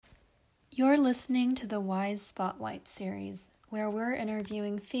You're listening to the WISE Spotlight series, where we're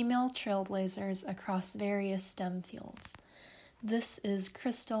interviewing female trailblazers across various STEM fields. This is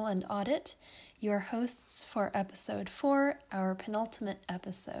Crystal and Audit, your hosts for episode 4, our penultimate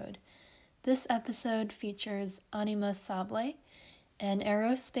episode. This episode features Anima Sable, an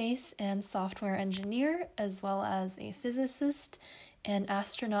aerospace and software engineer, as well as a physicist and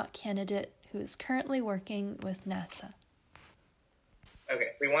astronaut candidate who is currently working with NASA.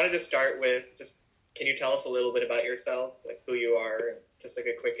 Okay, we wanted to start with can you tell us a little bit about yourself, like who you are, and just like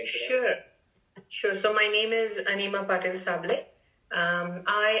a quick introduction? Sure. So my name is Anima Patil Sable.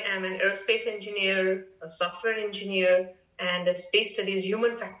 I am an aerospace engineer, a software engineer, and a space studies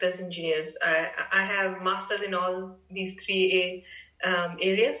human factors engineers. I have masters in all these three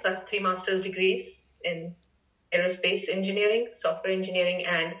areas. I have 3 master's degrees in aerospace engineering, software engineering,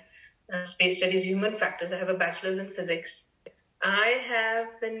 and space studies human factors. I have a bachelor's in physics. I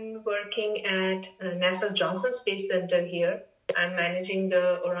have been working at NASA's Johnson Space Center here. I'm managing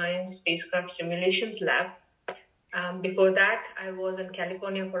the Orion spacecraft simulations lab. Before that, I was in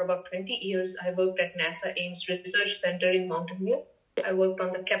California for about 20 years. I worked at NASA Ames Research Center in Mountain View. I worked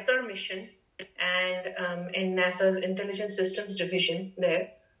on the Kepler mission and in NASA's Intelligent Systems Division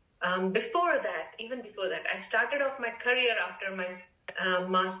there. Even before that, I started off my career after my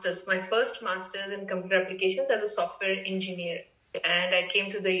master's, my first master's in computer applications as a software engineer. And I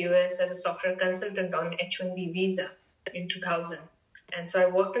came to the US as a software consultant on H-1B visa in 2000. And so I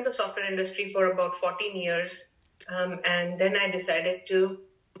worked in the software industry for about 14 years. And then I decided to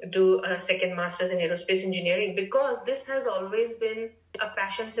do a second master's in aerospace engineering because this has always been a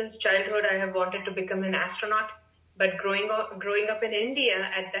passion since childhood. I have wanted to become an astronaut. But growing up in India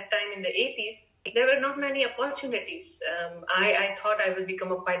at that time in the 80s, there were not many opportunities. I thought I would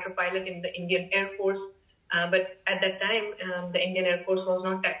become a fighter pilot in the Indian Air Force. But at that time, the Indian Air Force was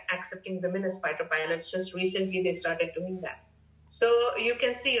not accepting women as fighter pilots. Just recently, they started doing that. So you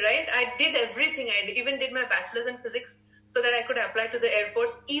can see, right? I did everything. I even did my bachelor's in physics so that I could apply to the Air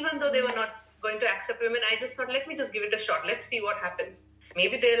Force, even though they were not going to accept women. I just thought, let me just give it a shot. Let's see what happens.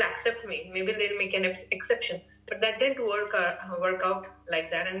 Maybe they'll accept me. Maybe they'll make an exception. But that didn't work out like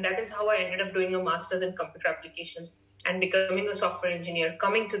that. And that is how I ended up doing a master's in computer applications and becoming a software engineer,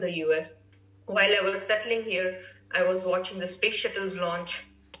 coming to the US. While I was settling here, I was watching the space shuttles launch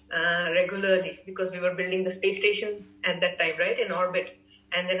regularly because we were building the space station at that time, right, in orbit.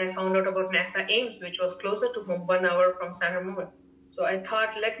 And then I found out about NASA Ames, which was closer to home, 1 hour from San Ramon. So I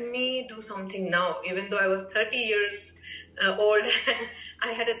thought, let me do something now. Even though I was 30 years old and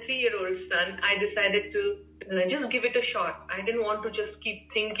I had a 3-year-old son, I decided to just give it a shot. I didn't want to just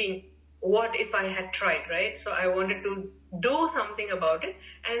keep thinking, what if I had tried, right? So I wanted to do something about it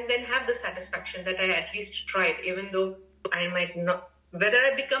and then have the satisfaction that I at least tried, even though I might not, whether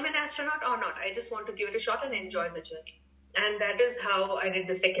I become an astronaut or not, I just want to give it a shot and enjoy the journey. And that is how I did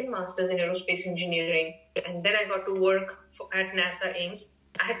the second master's in aerospace engineering. And then I got to work at NASA Ames.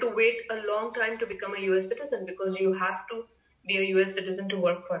 I had to wait a long time to become a US citizen because you have to be a US citizen to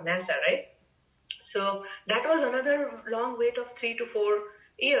work for NASA, right? So that was another long wait of 3 to 4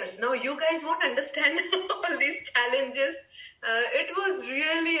 years. Now you guys won't understand all these challenges. It was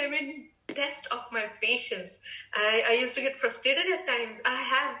really, test of my patience. I used to get frustrated at times. I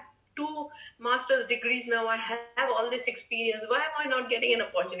have 2 master's degrees now. I have all this experience. Why am I not getting an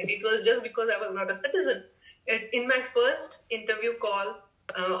opportunity? It was just because I was not a citizen. In my first interview call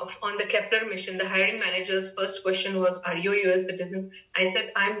on the Kepler mission, the hiring manager's first question was, are you a US citizen? I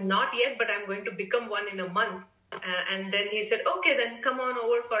said, I'm not yet, but I'm going to become one in a month. And then he said, okay, then come on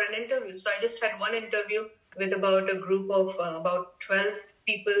over for an interview. So I just had one interview with about a group of about 12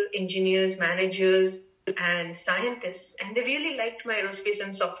 people, engineers, managers, and scientists. And they really liked my aerospace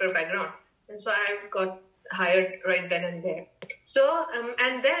and software background. And so I got hired right then and there. So,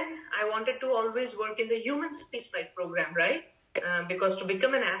 and then I wanted to always work in the human spaceflight program, right? Because to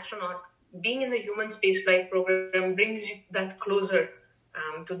become an astronaut, being in the human spaceflight program brings you that closer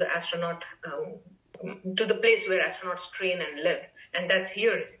to the astronaut, to the place where astronauts train and live. And that's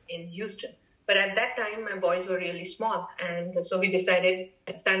here in Houston. But at that time, my boys were really small. And so we decided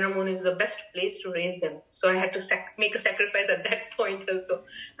San Ramon is the best place to raise them. So I had to make a sacrifice at that point also.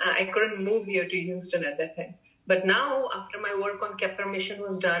 I couldn't move here to Houston at that time. But now, after my work on Kepler mission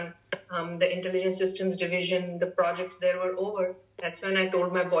was done, the Intelligent Systems Division, the projects there were over. That's when I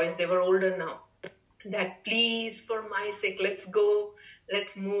told my boys, they were older now, that please, for my sake, let's go,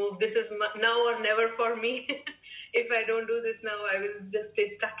 let's move. This is now or never for me. If I don't do this now, I will just stay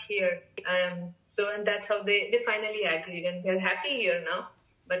stuck here. And that's how they finally agreed, and they're happy here now.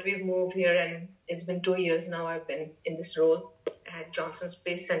 But we've moved here, and it's been 2 years now I've been in this role at Johnson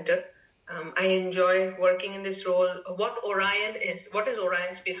Space Center. I enjoy working in this role. What is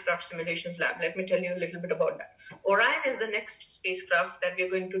Orion Spacecraft Simulations Lab? Let me tell you a little bit about that. Orion is the next spacecraft that we're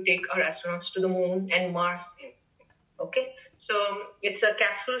going to take our astronauts to the moon and Mars in. Okay, so it's a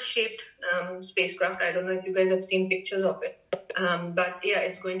capsule-shaped spacecraft. I don't know if you guys have seen pictures of it, but yeah,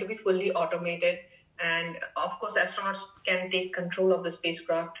 it's going to be fully automated. And of course, astronauts can take control of the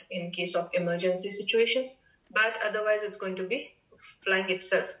spacecraft in case of emergency situations, but otherwise it's going to be flying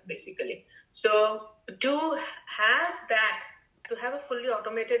itself, basically. So to have a fully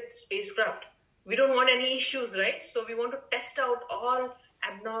automated spacecraft, we don't want any issues, right? So we want to test out all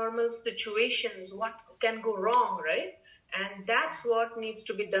abnormal situations, what can go wrong, right? And that's what needs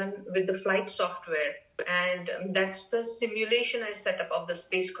to be done with the flight software. And that's the simulation I set up of the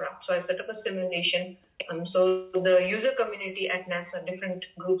spacecraft. So I set up a simulation. So the user community at NASA, different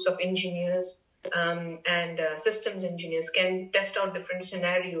groups of engineers and systems engineers can test out different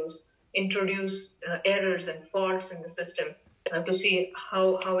scenarios, introduce errors and faults in the system to see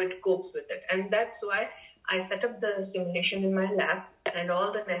how it copes with it. And that's why I set up the simulation in my lab, and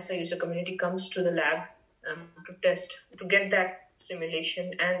all the NASA user community comes to the lab to get that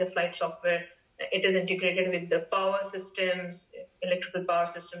simulation and the flight software. It is integrated with the power systems, electrical power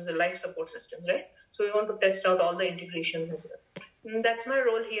systems, the life support systems, right? So we want to test out all the integrations as well. And that's my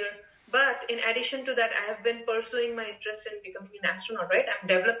role here. But in addition to that, I have been pursuing my interest in becoming an astronaut, right? I'm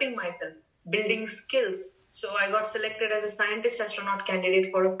developing myself, building skills. So I got selected as a scientist-astronaut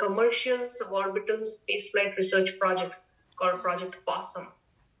candidate for a commercial suborbital spaceflight research project called Project Possum.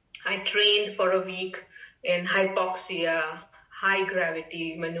 I trained for a week in hypoxia, high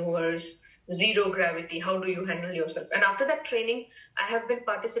gravity maneuvers, zero gravity, how do you handle yourself? And after that training, I have been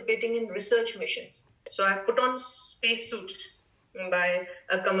participating in research missions. So I put on spacesuits by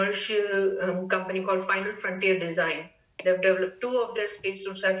a commercial company called Final Frontier Design. They've developed 2 of their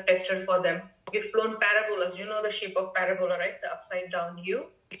spacesuits. I've tested for them. We've flown parabolas. You know the shape of parabola, right? The upside down U.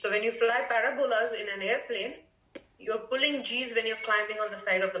 So when you fly parabolas in an airplane, you're pulling G's when you're climbing on the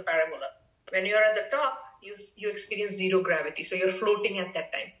side of the parabola. When you're at the top, you experience zero gravity. So you're floating at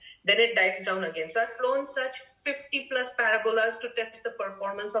that time. Then it dives down again. So I've flown such 50 plus parabolas to test the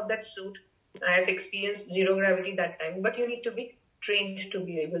performance of that suit. I have experienced zero gravity that time, but you need to be trained to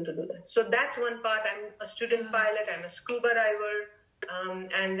be able to do that. So that's one part. I'm a student pilot. I'm a scuba diver.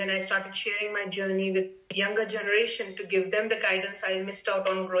 And then I started sharing my journey with younger generation to give them the guidance I missed out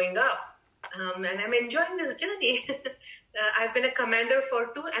on growing up. And I'm enjoying this journey. I've been a commander for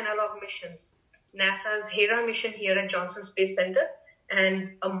 2 analog missions. NASA's Hera mission here at Johnson Space Center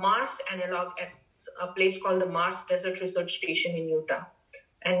and a Mars analog at a place called the Mars Desert Research Station in Utah.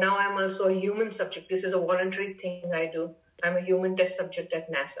 And now I'm also a human subject. This is a voluntary thing I do. I'm a human test subject at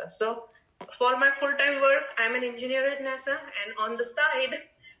NASA. So for my full-time work, I'm an engineer at NASA. And on the side,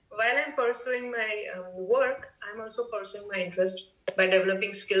 while I'm pursuing my work, I'm also pursuing my interest by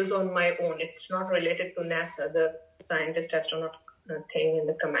developing skills on my own. It's not related to NASA, the scientist-astronaut thing in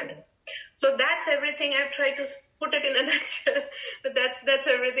the commander. So that's everything. I've tried to put it in a nutshell, but that's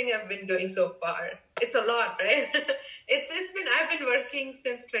everything I've been doing so far. It's a lot, right? I've been working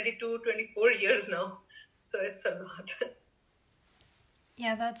since 24 years now, so it's a lot.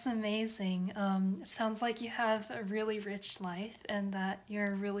 Yeah, that's amazing. It sounds like you have a really rich life and that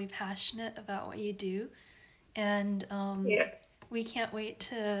you're really passionate about what you do. And we can't wait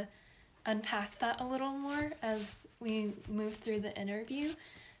to unpack that a little more as we move through the interview.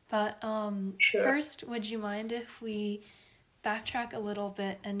 But Sure. First, would you mind if we backtrack a little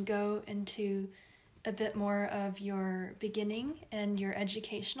bit and go into a bit more of your beginning and your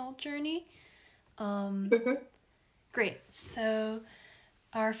educational journey? Great. So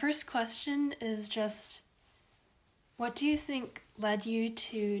our first question is just, what do you think led you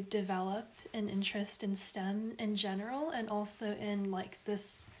to develop an interest in STEM in general and also in like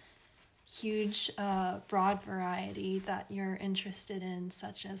this huge broad variety that you're interested in,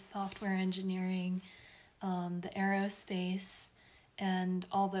 such as software engineering, the aerospace, and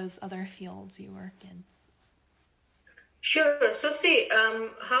all those other fields you work in? Sure. So see,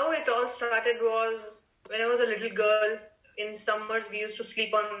 how it all started was when I was a little girl. In summers, we used to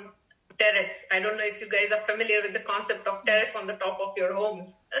sleep on terrace. I don't know if you guys are familiar with the concept of terrace on the top of your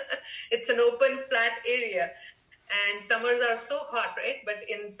homes. It's an open, flat area. And summers are so hot, right? But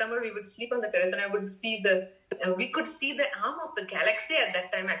in summer, we would sleep on the terrace, and I would see we could see the arm of the galaxy at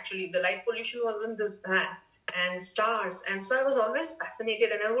that time, actually. The light pollution wasn't this bad, and stars. And so I was always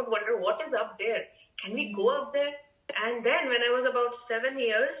fascinated, and I would wonder, what is up there? Can we go up there? And then when I was about 7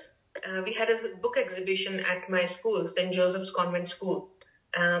 years, we had a book exhibition at my school, St. Joseph's Convent School.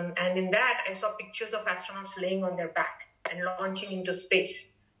 And in that, I saw pictures of astronauts laying on their back and launching into space.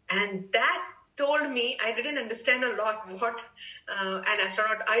 And that told me, I didn't understand a lot what an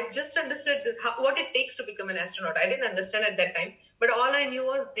astronaut, I just understood what it takes to become an astronaut. I didn't understand at that time, but all I knew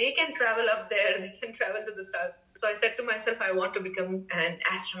was they can travel up there, they can travel to the stars. So I said to myself, I want to become an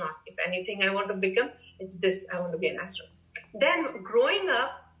astronaut. If anything I want to become, it's this, I want to be an astronaut. Then growing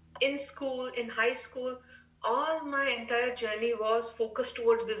up in school, in high school, all my entire journey was focused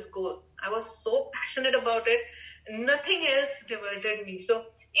towards this goal. I was so passionate about it. Nothing else diverted me. So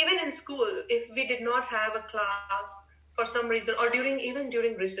even in school, if we did not have a class for some reason, or even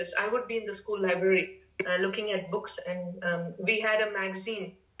during recess, I would be in the school library looking at books. And we had a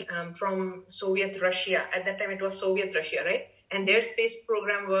magazine from Soviet Russia. At that time, it was Soviet Russia, right? And their space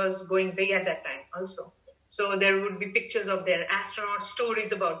program was going big at that time also. So there would be pictures of their astronauts,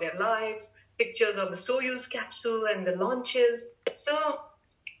 stories about their lives, pictures of the Soyuz capsule and the launches. So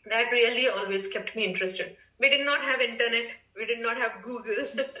that really always kept me interested. We did not have internet. We did not have Google.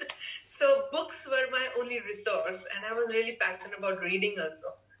 So books were my only resource. And I was really passionate about reading also.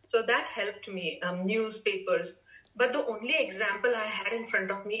 So that helped me, newspapers. But the only example I had in front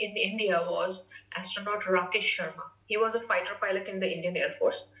of me in India was astronaut Rakesh Sharma. He was a fighter pilot in the Indian Air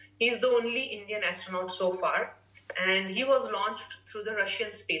Force. He's the only Indian astronaut so far. And he was launched through the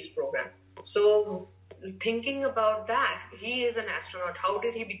Russian space program. So thinking about that, he is an astronaut. How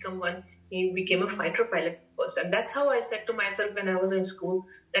did he become one? He became a fighter pilot first. And that's how I said to myself when I was in school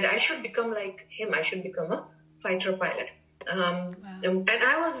that I should become like him. I should become a fighter pilot. Wow. And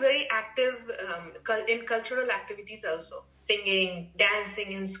I was very active in cultural activities also, singing,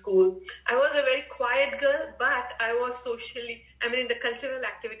 dancing in school. I was a very quiet girl, but I was socially, in the cultural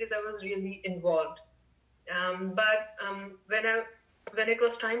activities, I was really involved. But when it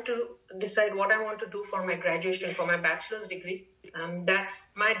was time to decide what I want to do for my graduation, for my bachelor's degree, that's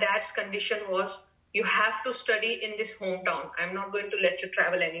my dad's condition was, you have to study in this hometown. I'm not going to let you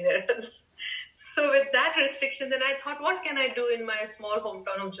travel anywhere else. So with that restriction, then I thought, what can I do in my small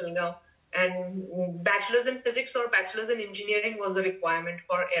hometown of Jalgaon? And bachelor's in physics or bachelor's in engineering was a requirement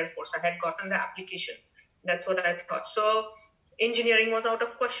for Air Force. I had gotten the application. That's what I thought. So engineering was out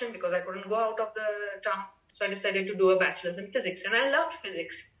of question because I couldn't go out of the town. So I decided to do a bachelor's in physics. And I loved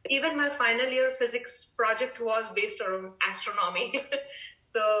physics. Even my final year physics project was based on astronomy.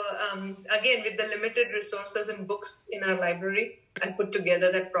 So again, with the limited resources and books in our library, I put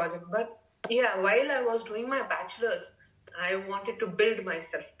together that project. But yeah, while I was doing my bachelor's, I wanted to build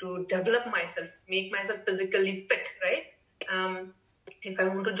myself, to develop myself, make myself physically fit, right? If I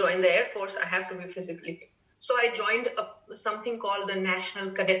want to join the Air Force, I have to be physically fit. So I joined something called the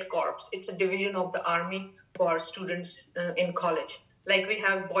National Cadet Corps. It's a division of the Army for students in college. Like we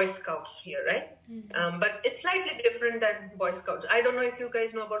have Boy Scouts here, right? Mm-hmm. But it's slightly different than Boy Scouts. I don't know if you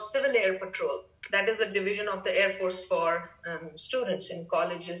guys know about Civil Air Patrol. That is a division of the Air Force for students in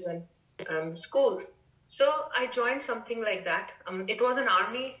colleges and schools. So I joined something like that. It was an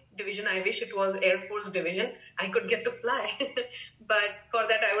Army division. I wish it was Air Force division. I could get to fly. But for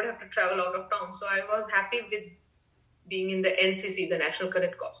that, I would have to travel out of town. So I was happy with being in the NCC, the National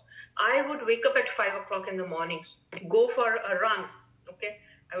Cadet Corps. I would wake up at 5 o'clock in the mornings, go for a run. Okay,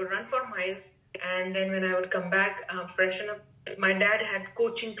 I would run for miles. And then when I would come back, freshen up, my dad had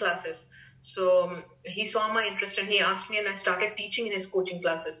coaching classes. So he saw my interest and he asked me, and I started teaching in his coaching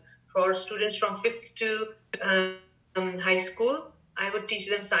classes. For students from 5th to high school, I would teach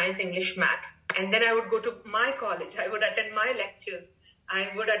them science, English, math. And then I would go to my college. I would attend my lectures. I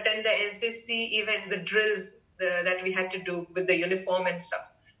would attend the NCC events, the drills that we had to do with the uniform and stuff.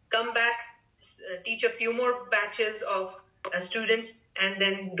 Come back, teach a few more batches of students, and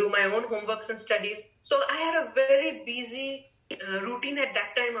then do my own homeworks and studies. So I had a very busy routine at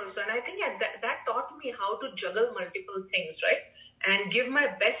that time also. And I think that taught me how to juggle multiple things, right? And give my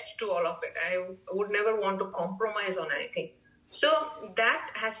best to all of it. I would never want to compromise on anything. So that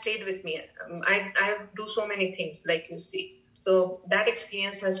has stayed with me. I do so many things, like you see. So that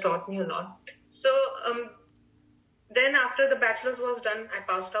experience has taught me a lot. So then after the bachelor's was done, I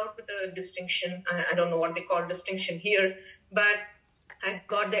passed out with a distinction. I don't know what they call distinction here, but I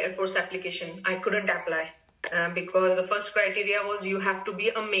got the Air Force application. I couldn't apply because the first criteria was you have to be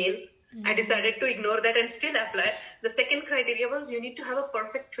a male. Mm-hmm. I decided to ignore that and still apply. The second criteria was you need to have a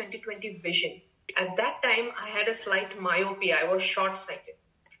perfect 20/20 vision. At that time, I had a slight myopia. I was short-sighted.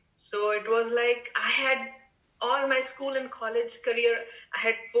 So it was like I had all my school and college career, I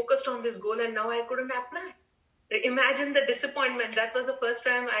had focused on this goal and now I couldn't apply. Imagine the disappointment. That was the first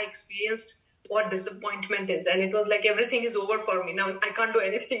time I experienced what disappointment is. And it was like everything is over for me. Now I can't do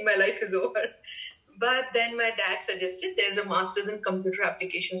anything. My life is over. But then my dad suggested there's a master's in computer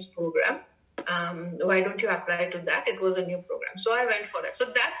applications program Why don't you apply to that? It was a new program. So I went for that. So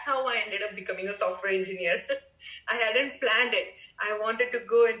that's how I ended up becoming a software engineer. I hadn't planned it. I wanted to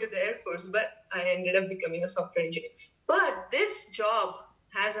go into the Air Force, but I ended up becoming a software engineer. But this job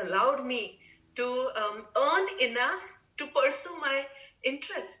has allowed me to earn enough to pursue my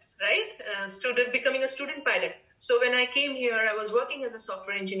interests, right? Becoming a student pilot. So when I came here, I was working as a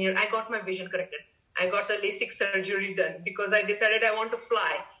software engineer. I got my vision corrected. I got a LASIK surgery done because I decided I want to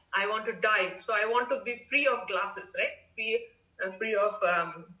fly. I want to dive. So I want to be free of glasses, right? Free of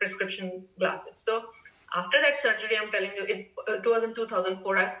prescription glasses. So after that surgery, I'm telling you, it was in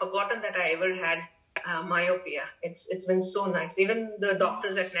 2004. I've forgotten that I ever had myopia. It's been so nice. Even the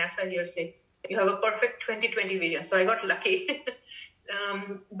doctors at NASA here say, you have a perfect 20/20 vision. So I got lucky.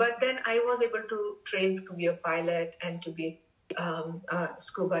 But then I was able to train to be a pilot and to be a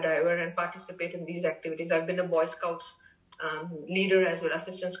scuba diver and participate in these activities. I've been a Boy Scouts leader as well,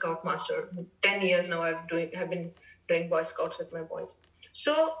 assistant scout master. 10 years now I've been doing Boy Scouts with my boys.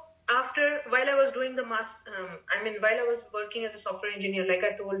 So while I was doing while I was working as a software engineer, like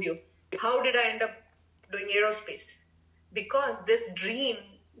I told you, how did I end up doing aerospace? Because this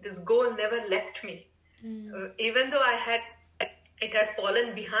goal never left me. Even though it had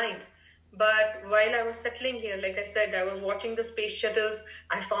fallen behind. But while I was settling here, like I said, I was watching the space shuttles.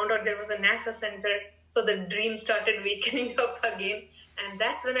 I found out there was a NASA center. So the dream started waking up again. And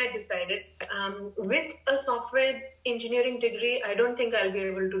that's when I decided, with a software engineering degree, I don't think I'll be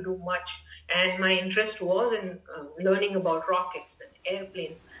able to do much. And my interest was in learning about rockets and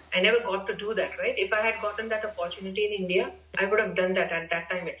airplanes. I never got to do that, right? If I had gotten that opportunity in India, I would have done that at that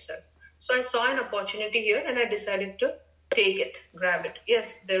time itself. So I saw an opportunity here and I decided to take it, grab it.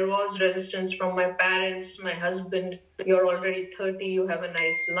 Yes, there was resistance from my parents, my husband. You're already 30, you have a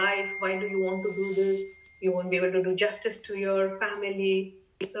nice life. Why do you want to do this? You won't be able to do justice to your family.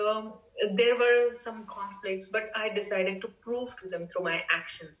 So there were some conflicts, but I decided to prove to them through my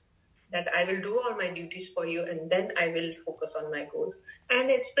actions that I will do all my duties for you and then I will focus on my goals. And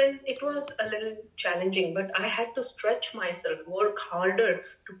it was a little challenging, but I had to stretch myself, work harder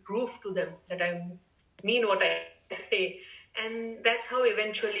to prove to them that I mean what I say. And that's how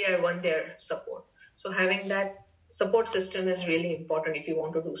eventually I won their support. So having that support system is really important if you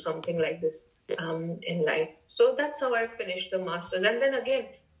want to do something like this in life. So that's how I finished the master's. And then again,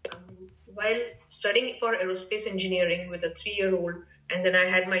 while studying for aerospace engineering with a 3-year-old, and then I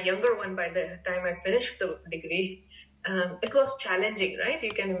had my younger one by the time I finished the degree, it was challenging, right?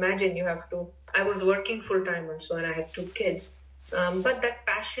 You can imagine I was working full time also and I had 2 kids. But that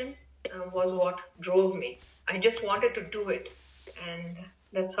passion was what drove me. I just wanted to do it. And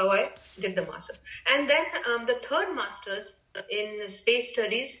that's how I did the master's. And then the third master's in space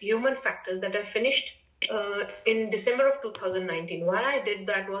studies, human factors, that I finished in December of 2019. Why I did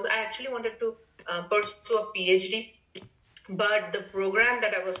that was I actually wanted to pursue a PhD, but the program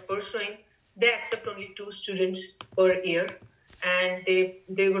that I was pursuing, they accept only 2 students per year, and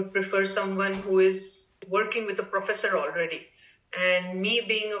they would prefer someone who is working with a professor already. And me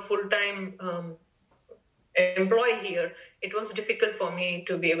being a full-time employee here, it was difficult for me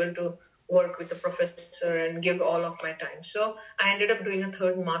to be able to work with a professor and give all of my time. So I ended up doing a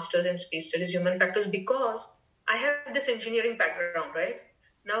third master's in space studies, human factors, because I have this engineering background, right?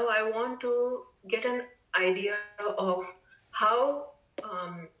 Now I want to get an idea of how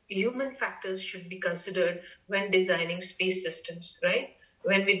human factors should be considered when designing space systems, right?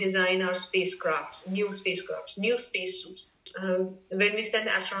 When we design our spacecrafts, new spacesuits, when we send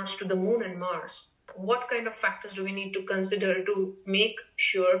astronauts to the moon and Mars, what kind of factors do we need to consider to make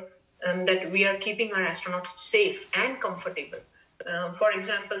sure that we are keeping our astronauts safe and comfortable? For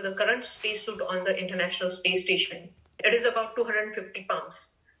example, the current spacesuit on the International Space Station, it is about 250 pounds.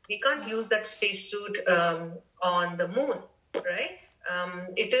 We can't use that spacesuit on the moon, right?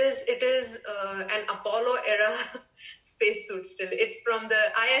 It is an Apollo era spacesuit still. It's from the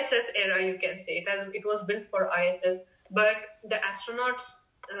ISS era, you can say. It was built for ISS, but the astronauts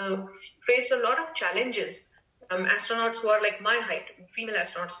face a lot of challenges. Astronauts who are like my height, female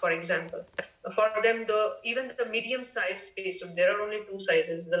astronauts, for example, for them, even the medium-sized spacesuit, there are only 2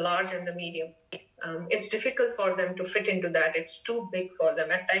 sizes, the large and the medium. It's difficult for them to fit into that. It's too big for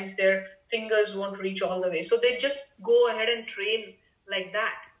them. At times, their fingers won't reach all the way. So they just go ahead and train like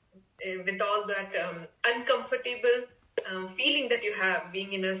that, with all that uncomfortable feeling that you have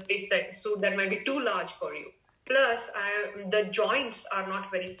being in a space suit that might be too large for you. Plus, the joints are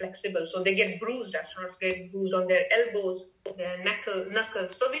not very flexible, so they get bruised. Astronauts get bruised on their elbows, their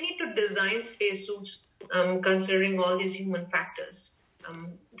knuckles. So we need to design spacesuits considering all these human factors.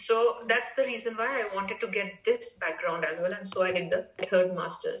 So that's the reason why I wanted to get this background as well, and so I did the third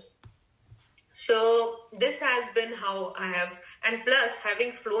master's. So this has been how I have, and plus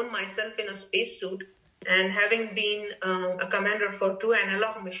having flown myself in a spacesuit and having been a commander for 2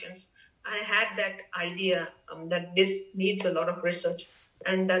 analog missions, I had that idea that this needs a lot of research,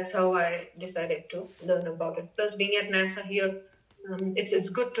 and that's how I decided to learn about it. Plus, being at NASA here, it's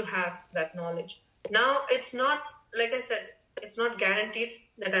good to have that knowledge. Now, it's not, like I said, it's not guaranteed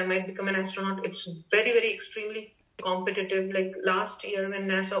that I might become an astronaut. It's very, very extremely competitive. Like last year when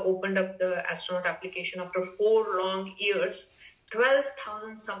NASA opened up the astronaut application after 4 long years,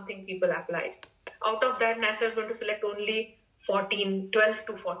 12,000 something people applied. Out of that, NASA is going to select only 12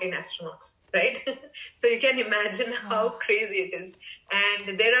 to 14 astronauts, right? So you can imagine how crazy it is.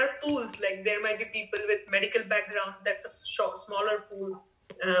 And there are pools, like there might be people with medical background, that's a smaller pool.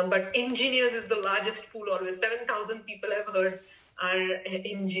 But engineers is the largest pool always. 7,000 people I've heard are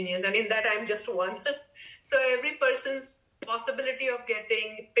engineers, and in that I'm just one. So every person's possibility of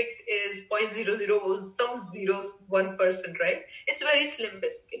getting picked is 0.00, some zeros, 1%, right? It's very slim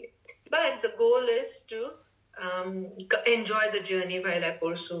basically. But the goal is to enjoy the journey while I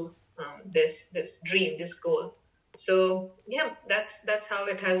pursue this dream, this goal. So yeah, that's how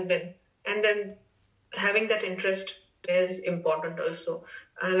it has been. And then having that interest is important also.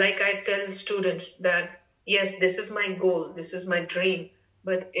 Like I tell students that yes, this is my goal, this is my dream,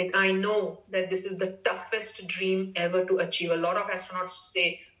 but I know that this is the toughest dream ever to achieve. A lot of astronauts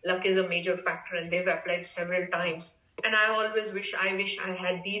say luck is a major factor, and they've applied several times. And I always wish I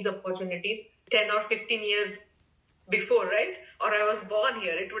had these opportunities 10 or 15 years before, right? Or I was born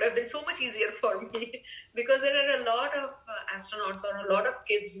here. It would have been so much easier for me because there are a lot of astronauts or a lot of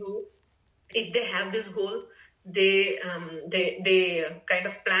kids who, if they have this goal, they kind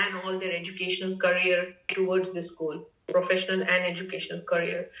of plan all their educational career towards this goal, professional and educational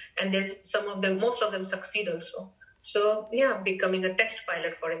career. And then most of them succeed also. So yeah, becoming a test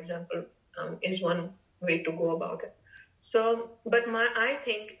pilot, for example, is one way to go about it. So, but I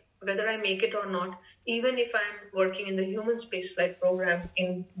think whether I make it or not, even if I'm working in the human spaceflight program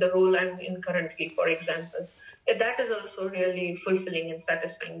in the role I'm in currently, for example, that is also really fulfilling and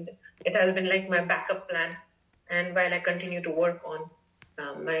satisfying. It has been like my backup plan, and while I continue to work on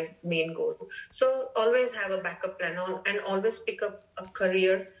my main goal. So always have a backup plan and always pick up a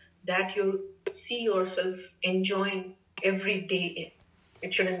career that you see yourself enjoying every day in.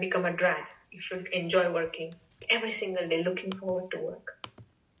 It shouldn't become a drag. You should enjoy working every single day, looking forward to work.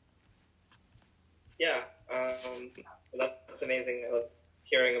 Yeah, that's amazing. I love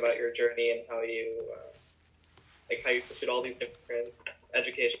hearing about your journey and how you pursued all these different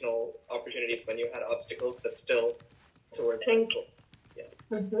educational opportunities when you had obstacles, but still towards. Thank you. Yeah.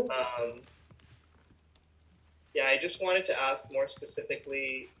 Mm-hmm. Yeah, I just wanted to ask more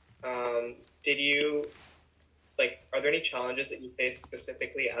specifically. Did you are there any challenges that you faced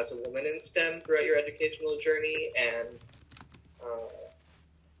specifically as a woman in STEM throughout your educational journey, and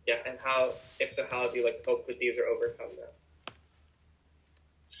and how have you coped with these or overcome them?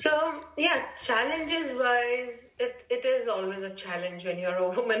 So yeah, challenges wise, it is always a challenge when you're a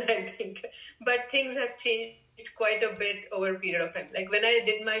woman, I think. But things have changed quite a bit over a period of time. Like when I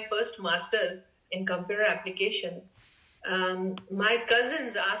did my first master's in computer applications, my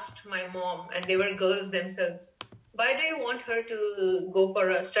cousins asked my mom, and they were girls themselves, why do you want her to go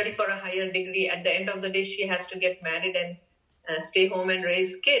study for a higher degree? At the end of the day, she has to get married and stay home and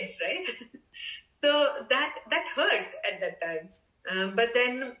raise kids, right? So that hurt at that time. But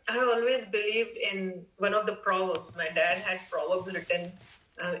then I always believed in one of the proverbs. My dad had proverbs written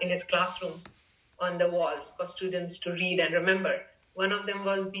in his classrooms on the walls for students to read and remember. One of them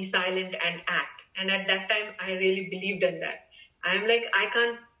was be silent and act. And at that time, I really believed in that. I'm like, I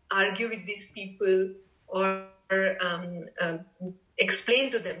can't argue with these people or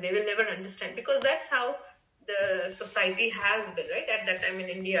explain to them. They will never understand, because that's how the society has been, right? At that time in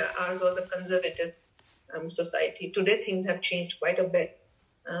India, ours was a conservative society. Today, things have changed quite a bit.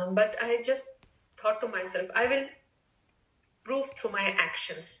 But I just thought to myself, I will prove through my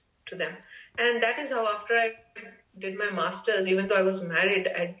actions to them. And that is how, after I did my master's, even though I was married,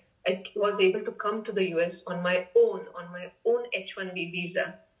 I was able to come to the US on my own H-1B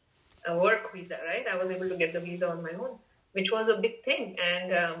visa, a work visa, right? I was able to get the visa on my own, which was a big thing.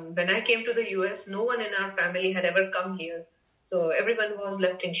 And when I came to the US, no one in our family had ever come here. So everyone was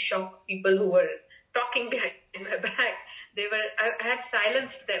left in shock. People who were talking behind my back, I had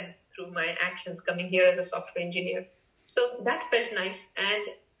silenced them through my actions coming here as a software engineer. So that felt nice. And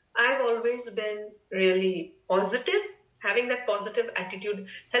I've always been really positive. Having that positive attitude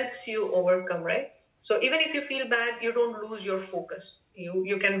helps you overcome, right? So even if you feel bad, you don't lose your focus.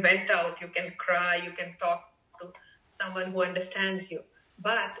 You can vent out, you can cry, you can talk to someone who understands you.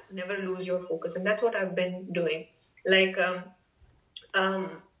 but never lose your focus. And that's what I've been doing. Like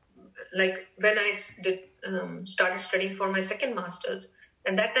when I started studying for my second master's,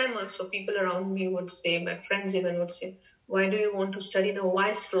 at that time also people around me would say, my friends even would say, why do you want to study now?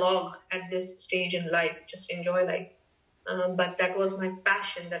 Why slog at this stage in life? Just enjoy life. But that was my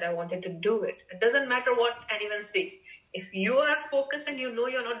passion, that I wanted to do it. It doesn't matter what anyone says. If you are focused and you know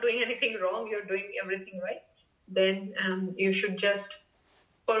you're not doing anything wrong, you're doing everything right, then you should just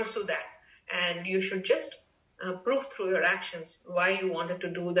pursue that. And you should just prove through your actions why you wanted to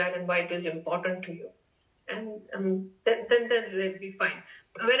do that and why it is important to you. And then they'll be fine.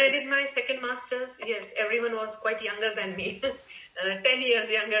 When I did my second master's, yes, everyone was quite younger than me, 10 years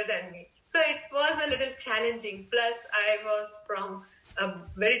younger than me. So it was a little challenging. Plus, I was from a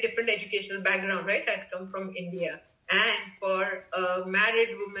very different educational background, right? I'd come from India. And for a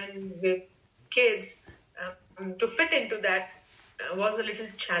married woman with kids, to fit into that was a little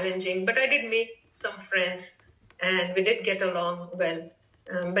challenging. But I did make some friends and we did get along well.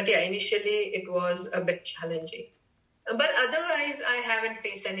 But yeah, initially it was a bit challenging. But otherwise, I haven't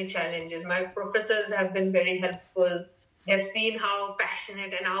faced any challenges. My professors have been very helpful. They've seen how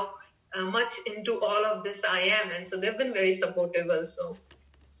passionate and how much into all of this I am. And so they've been very supportive also.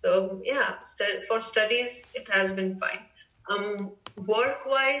 So yeah, for studies, it has been fine.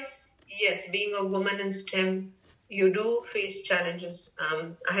 Work-wise, yes, being a woman in STEM, you do face challenges.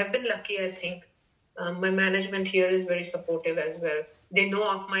 I have been lucky, I think. My management here is very supportive as well. They know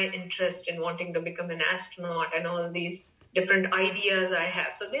of my interest in wanting to become an astronaut and all these different ideas I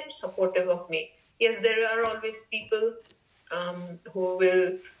have. So they're supportive of me. Yes, there are always people who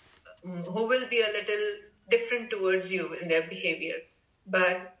will be a little different towards you in their behavior.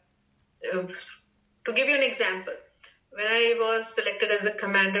 But to give you an example, when I was selected as a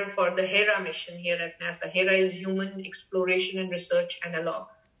commander for the HERA mission here at NASA, HERA is Human Exploration and Research Analog.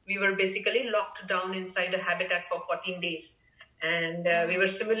 We were basically locked down inside a habitat for 14 days. And we were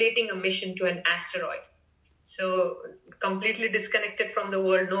simulating a mission to an asteroid. So completely disconnected from the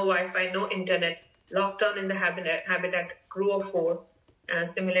world, no Wi-Fi, no internet, locked down in the habitat, crew of 4,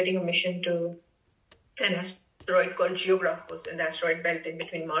 simulating a mission to an asteroid called Geographos in the asteroid belt in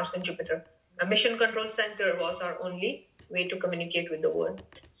between Mars and Jupiter. A mission control center was our only way to communicate with the world.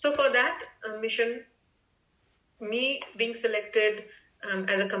 So for that mission, me being selected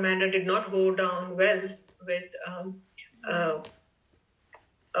as a commander did not go down well with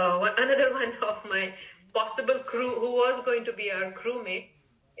another one of my possible crew who was going to be our crewmate.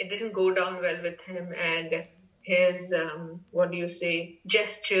 It didn't go down well with him, and his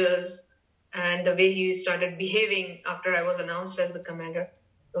gestures and the way he started behaving after I was announced as the commander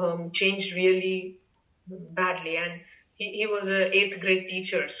changed really badly. And he was an 8th grade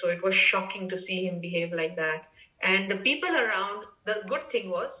teacher, so it was shocking to see him behave like that. And the people around, the good thing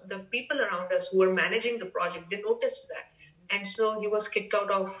was the people around us who were managing the project, they noticed that. And so he was kicked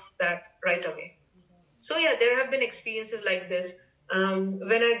out of that right away. So yeah, there have been experiences like this.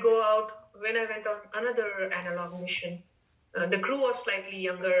 When I went on another analog mission, the crew was slightly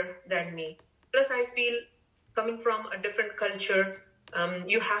younger than me. Plus I feel coming from a different culture,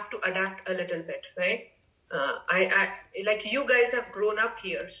 you have to adapt a little bit, right? I like you guys have grown up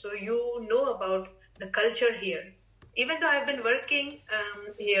here, so you know about the culture here. Even though I've been working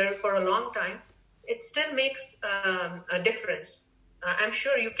here for a long time, it still makes a difference. I'm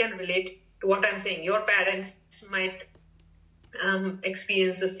sure you can relate to what I'm saying. Your parents might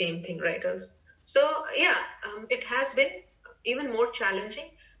experience the same thing, right? So yeah, it has been even more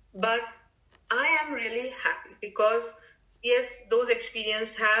challenging, but I am really happy because yes, those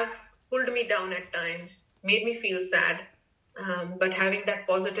experiences have pulled me down at times, made me feel sad, but having that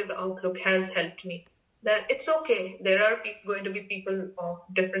positive outlook has helped me. That it's okay. There are going to be people of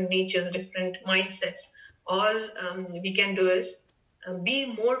different natures, different mindsets. All we can do is be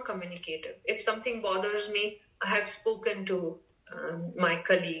more communicative. If something bothers me, I have spoken to my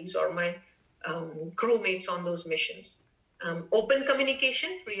colleagues or my crewmates on those missions. Open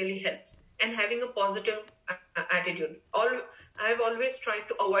communication really helps, and having a positive attitude. I've always tried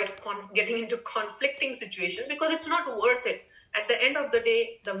to avoid getting into conflicting situations because it's not worth it. At the end of the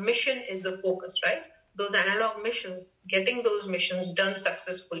day, the mission is the focus, right? Those analog missions, getting those missions done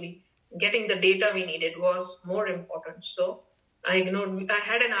successfully, getting the data we needed was more important. So I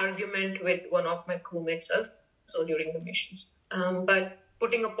had an argument with one of my crewmates also during the missions. But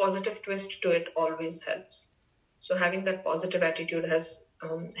putting a positive twist to it always helps. So having that positive attitude has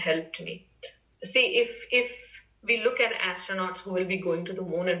helped me. See, if we look at astronauts who will be going to the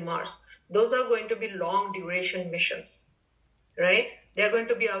moon and Mars, those are going to be long duration missions. right? They're going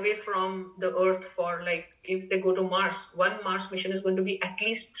to be away from the Earth for, like, if they go to Mars, one Mars mission is going to be at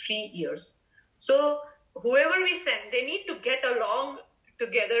least 3 years. So whoever we send, they need to get along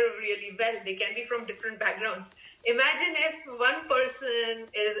together really well. They can be from different backgrounds. Imagine if one person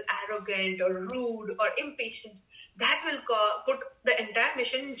is arrogant or rude or impatient, that will put the entire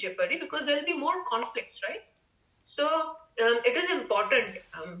mission in jeopardy, because there will be more conflicts, right? So it is important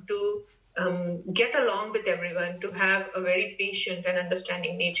to get along with everyone, to have a very patient and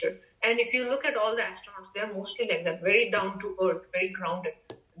understanding nature. And if you look at all the astronauts, they're mostly like that, very down to earth, very grounded.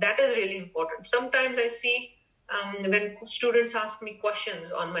 That is really important. Sometimes I see when students ask me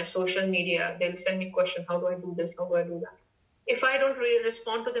questions on my social media, they'll send me questions, how do I do this, how do I do that? If I don't really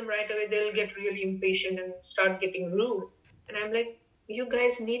respond to them right away, they'll get really impatient and start getting rude. And I'm like, you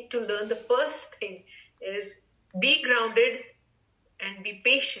guys need to learn. The first thing is be grounded and be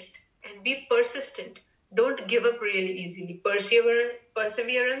patient and be persistent. Don't give up really easily.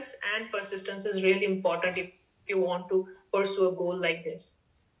 Perseverance and persistence is really important if you want to pursue a goal like this.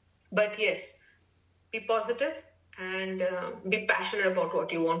 But yes, be positive and be passionate about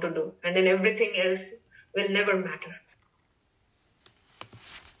what you want to do. And then everything else will never matter.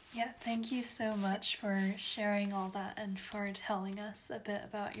 Yeah, thank you so much for sharing all that and for telling us a bit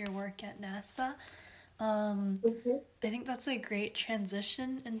about your work at NASA. I think that's a great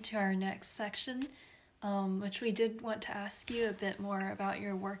transition into our next section, which we did want to ask you a bit more about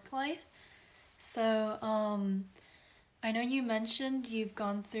your work life. So I know you mentioned you've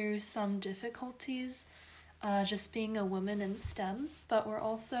gone through some difficulties just being a woman in STEM, but we're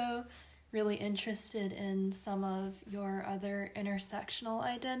also really interested in some of your other intersectional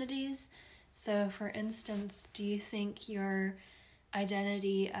identities. So for instance, do you think your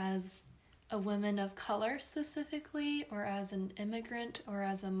identity as a woman of color specifically, or as an immigrant, or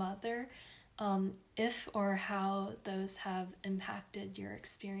as a mother, if or how those have impacted your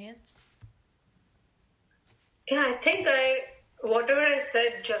experience? Yeah, I think whatever I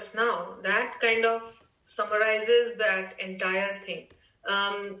said just now, that kind of summarizes that entire thing.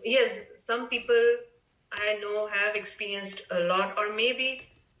 Yes, some people I know have experienced a lot, or maybe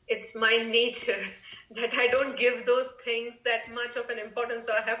it's my nature that I don't give those things that much of an importance.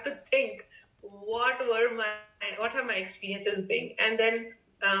 So I have to think, what have my experiences been? And then,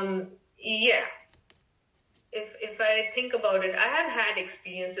 if I think about it, I have had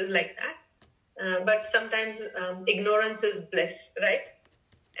experiences like that. But sometimes ignorance is bliss, right?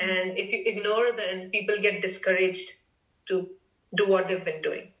 And if you ignore, then people get discouraged to do what they've been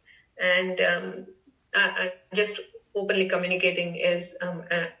doing. And just openly communicating is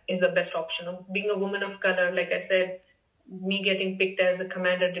the best option. Being a woman of color, like I said, me getting picked as a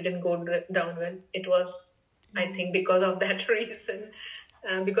commander didn't go down well. It was, I think, because of that reason,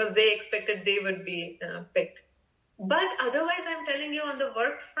 because they expected they would be picked. But otherwise, I'm telling you, on the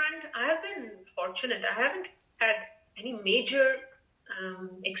work front, I have been fortunate. I haven't had any major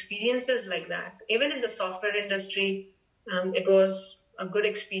experiences like that. Even in the software industry, it was a good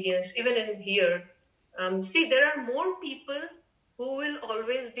experience. Even in here, see, there are more people who will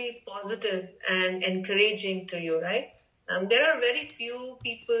always be positive and encouraging to you, right? There are very few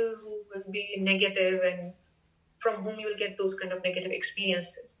people who will be negative and from whom you will get those kind of negative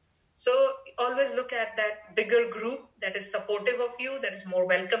experiences. So always look at that bigger group that is supportive of you, that is more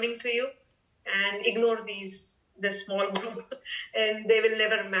welcoming to you, and ignore this small group, and they will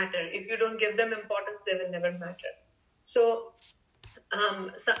never matter. If you don't give them importance, they will never matter. So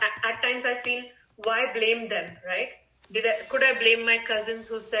at times I feel, why blame them, right? Could I blame my cousins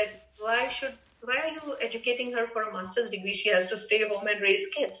who said, why are you educating her for a master's degree? She has to stay home and raise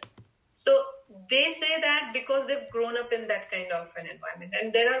kids. So they say that because they've grown up in that kind of an environment.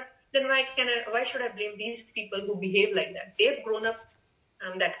 And then why should I blame these people who behave like that? They've grown up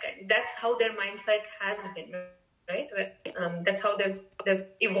that kind. That's how their mindset has been, right? That's how they've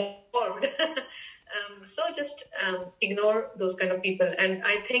evolved. So just ignore those kind of people. And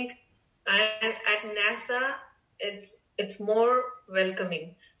I think at NASA, it's more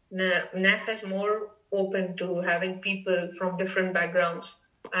welcoming. NASA is more open to having people from different backgrounds.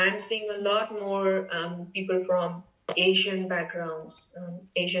 I'm seeing a lot more people from Asian backgrounds,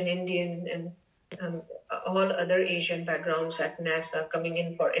 Asian Indian, and all other Asian backgrounds at NASA coming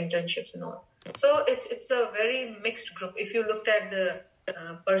in for internships and all. So it's a very mixed group. If you looked at the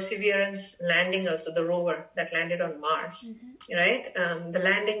Perseverance landing, also the rover that landed on Mars, right? The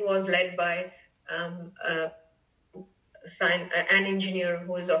landing was led by an engineer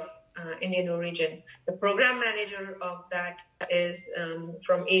who is of Indian origin. The program manager of that is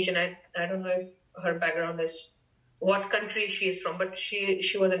from Asian. I don't know if her background is what country she is from, but she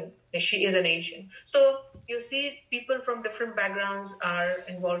is an Asian. So you see, people from different backgrounds are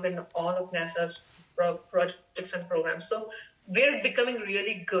involved in all of NASA's projects and programs. So we're becoming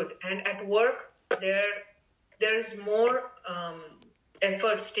really good, and at work there's more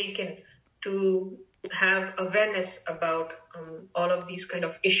efforts taken to have awareness about all of these kind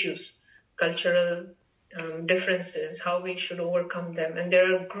of issues, cultural differences, how we should overcome them. And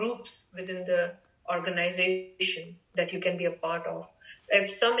there are groups within the organization that you can be a part of. If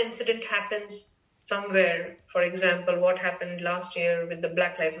some incident happens somewhere, for example, what happened last year with the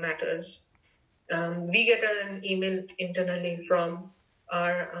Black Lives Matters, we get an email internally from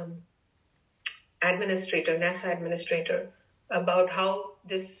our administrator, NASA administrator, about how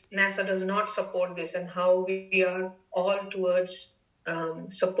this NASA does not support this and how we are all towards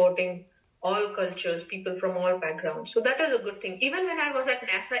supporting all cultures, people from all backgrounds. So that is a good thing. Even when I was at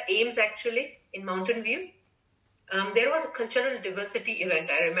NASA Ames, actually, in Mountain View, there was a cultural diversity event.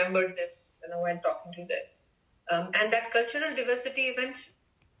 I remembered this when talking to this. And that cultural diversity event,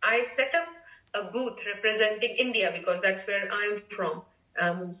 I set up a booth representing India because that's where I'm from.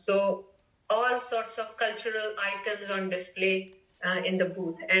 So all sorts of cultural items on display in the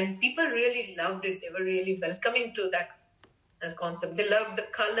booth. And people really loved it. They were really welcoming to that concept. They loved the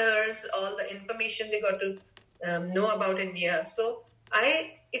colors, all the information they got to know about India. So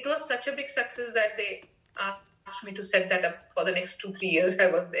it was such a big success that they asked me to set that up for the next 2-3 years I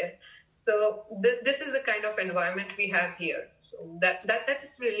was there. So this is the kind of environment we have here. So that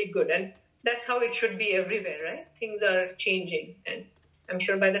is really good. And that's how it should be everywhere, right? Things are changing. And I'm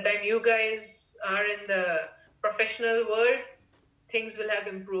sure by the time you guys are in the professional world, things will have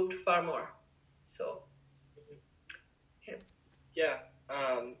improved far more. So, yeah.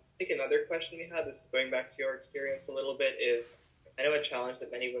 I think another question we had, this is going back to your experience a little bit, is I know a challenge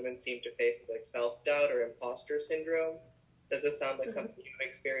that many women seem to face is like self-doubt or imposter syndrome. Does this sound like something you've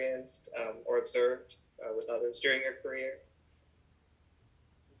experienced or observed with others during your career?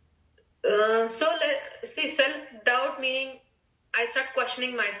 So see, self-doubt meaning I start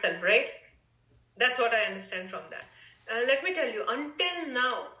questioning myself, right? That's what I understand from that. Let me tell you, until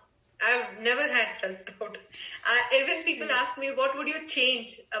now, I've never had self-doubt. Even people ask me, what would you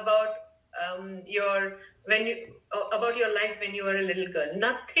change about your life when you were a little girl?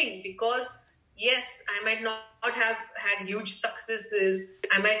 Nothing, because yes, I might not have had huge successes.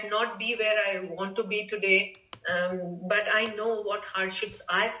 I might not be where I want to be today. But I know what hardships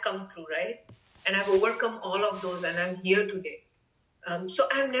I've come through, right? And I've overcome all of those, and I'm here today. So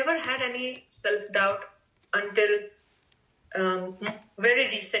I've never had any self-doubt until very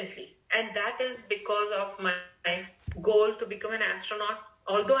recently. And that is because of my goal to become an astronaut.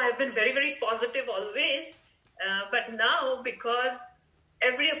 Although I've been very, very positive always, but now because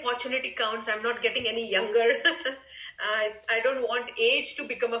every opportunity counts, I'm not getting any younger. I don't want age to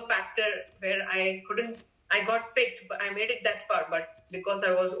become a factor where I got picked, but I made it that far. But because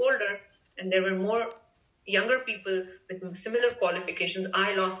I was older and there were more younger people with similar qualifications,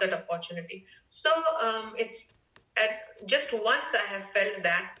 I lost that opportunity. So it's just once I have felt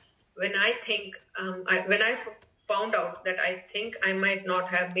that when I think, when I found out that I think I might not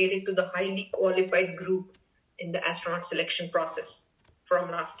have made it to the highly qualified group in the astronaut selection process from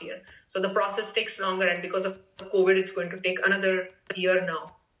last year. So the process takes longer, and because of COVID, it's going to take another year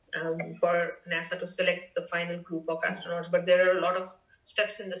now for NASA to select the final group of astronauts. But there are a lot of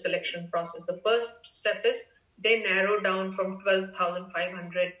steps in the selection process. The first step is they narrow down from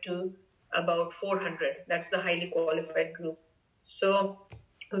 12,500 to about 400. That's the highly qualified group. So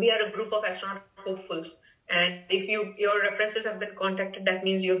we are a group of astronaut hopefuls. And if your references have been contacted, that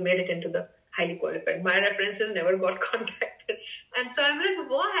means you've made it into the highly qualified. My references never got contacted. And so I'm like,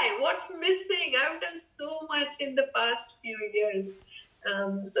 why? What's missing? I've done so much in the past few years.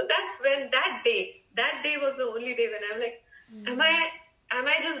 So that's when that day was the only day when I'm like, am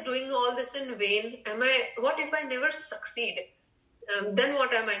I just doing all this in vain? What if I never succeed? Then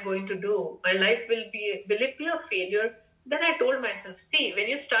what am I going to do? My life will it be a failure? Then I told myself, see, when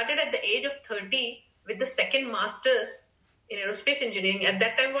you started at the age of 30 with the second master's in aerospace engineering, at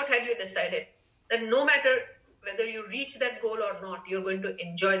that time, what had you decided? That no matter whether you reach that goal or not, you're going to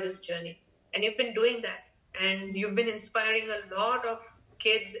enjoy this journey. And you've been doing that. And you've been inspiring a lot of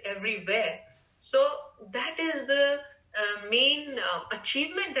kids everywhere. So that is the main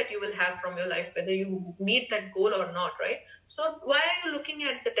achievement that you will have from your life, whether you meet that goal or not, right? So why are you looking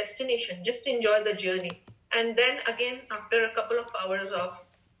at the destination? Just enjoy the journey. And then again, after a couple of hours of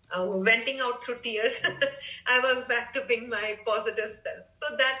venting out through tears, I was back to being my positive self.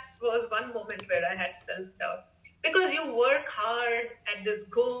 So that was one moment where I had self-doubt. because you work hard at this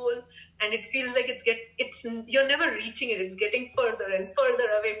goal and it feels like you're never reaching it. It's getting further and further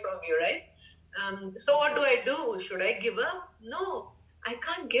away from you, right? So what do I do? Should I give up? No, I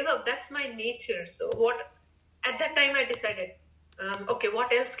can't give up. That's my nature. So at that time I decided, okay,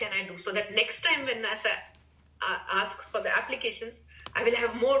 what else can I do? So that next time when NASA asks for the applications, I will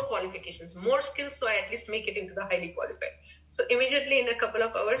have more qualifications, more skills, so I at least make it into the highly qualified. So immediately in a couple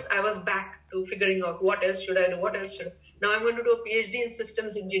of hours, I was back to figuring out what else should I do, what else should I do. Now I'm going to do a PhD in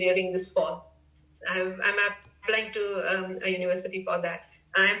systems engineering this fall. I'm applying to a university for that.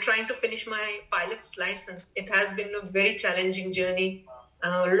 I'm trying to finish my pilot's license. It has been a very challenging journey,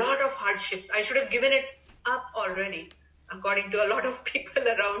 a lot of hardships. I should have given it up already, according to a lot of people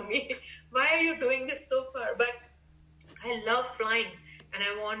around me. Why are you doing this so far? But I love flying and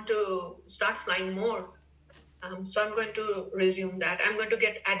I want to start flying more. So I'm going to resume that. I'm going to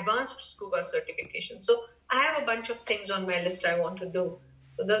get advanced scuba certification. So I have a bunch of things on my list I want to do.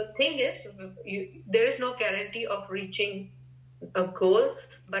 So the thing is, there is no guarantee of reaching a goal,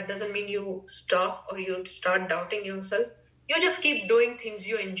 but doesn't mean you stop or you start doubting yourself. You just keep doing things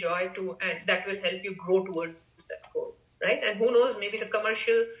you enjoy and that will help you grow towards that goal, right? And who knows, maybe the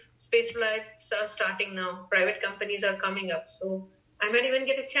commercial space flights are starting now. Private companies are coming up. So I might even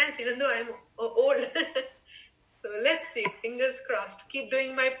get a chance, even though I'm old. So let's see, fingers crossed. Keep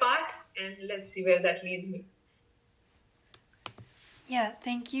doing my part and let's see where that leads me. Yeah,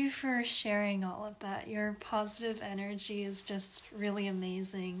 thank you for sharing all of that. Your positive energy is just really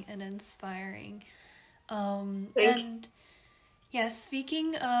amazing and inspiring. And yeah,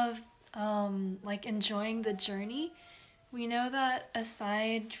 speaking of like enjoying the journey, we know that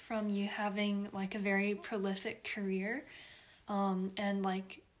aside from you having like a very prolific career and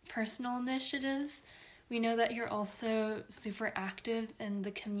like personal initiatives, we know that you're also super active in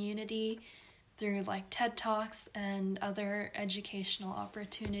the community through like TED Talks and other educational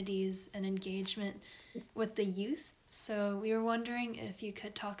opportunities and engagement with the youth. So we were wondering if you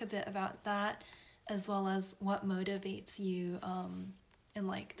could talk a bit about that, as well as what motivates you in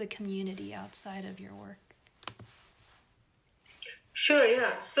like the community outside of your work. Sure,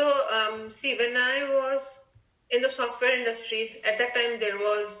 yeah. So see, when I was in the software industry, at that time there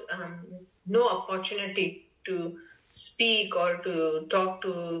was no opportunity to speak or to talk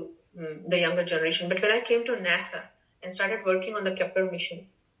to the younger generation. But when I came to NASA and started working on the Kepler mission,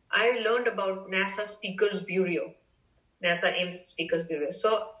 I learned about NASA Speakers Bureau, NASA Ames Speakers Bureau.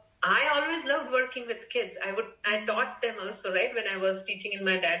 So I always loved working with kids. I taught them also, right, when I was teaching in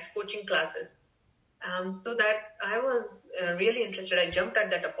my dad's coaching classes. So that I was really interested. I jumped at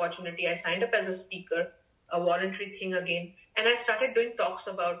that opportunity. I signed up as a speaker, a voluntary thing again, and I started doing talks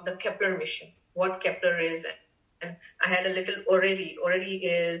about the Kepler mission, what Kepler is. And I had a little orrery. Orrery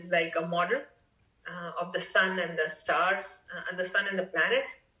is like a model of the sun and the stars, and the sun and the planets.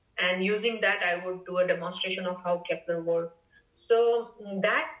 And using that, I would do a demonstration of how Kepler worked. So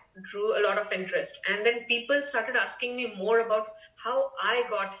that drew a lot of interest. And then people started asking me more about how I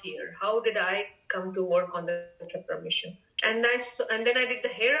got here. How did I come to work on the Kepler mission? And then I did the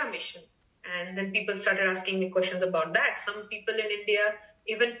Hera mission. And then people started asking me questions about that. Some people in India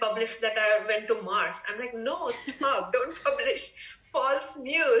even published that I went to Mars. I'm like, no, stop, don't publish false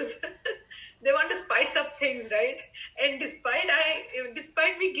news. They want to spice up things, right? And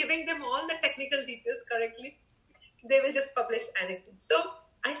despite me giving them all the technical details correctly, they will just publish anything. So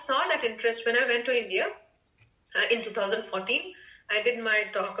I saw that interest when I went to India in 2014. I did my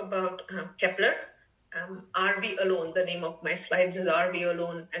talk about Kepler. RV Alone, the name of my slides is RV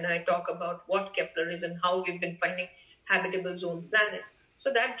Alone, and I talk about what Kepler is and how we've been finding habitable zone planets.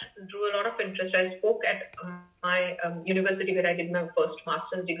 So that drew a lot of interest. I spoke at my university where I did my first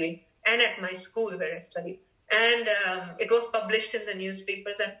master's degree and at my school where I studied. And it was published in the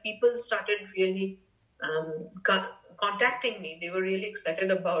newspapers and people started really contacting me. They were really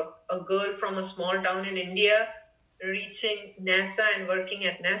excited about a girl from a small town in India reaching NASA and working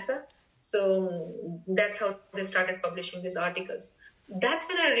at NASA. So that's how they started publishing these articles. That's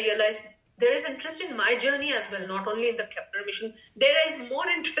when I realized there is interest in my journey as well, not only in the Kepler mission. There is more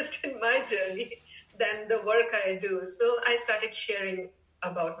interest in my journey than the work I do. So I started sharing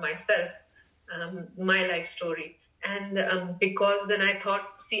about myself, my life story. And because then I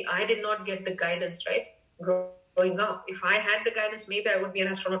thought, see, I did not get the guidance, right, growing up. If I had the guidance, maybe I would be an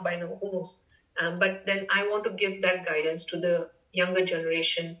astronaut by now, who knows. But then I want to give that guidance to the younger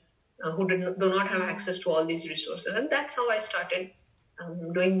generation who do not have access to all these resources. And that's how I started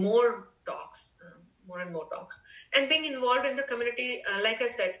doing more talks, more and more talks. And being involved in the community, like I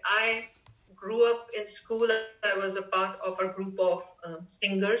said, I grew up in school. I was a part of a group of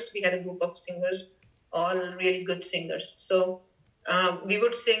singers. We had a group of singers all really good singers. So we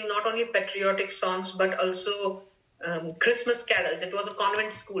would sing not only patriotic songs, but also Christmas carols. It was a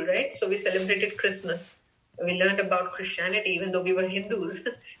convent school, right? So we celebrated Christmas. We learned about Christianity, even though we were Hindus.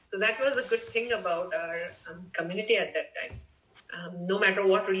 So that was a good thing about our community at that time. No matter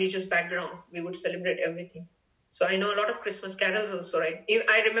what religious background, we would celebrate everything. So I know a lot of Christmas carols also, right?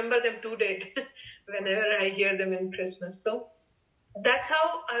 I remember them to date whenever I hear them in Christmas. So that's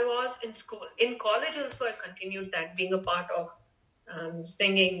how I was in school. In college also, I continued that, being a part of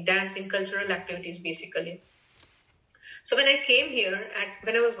singing, dancing, cultural activities, basically. So when I came here,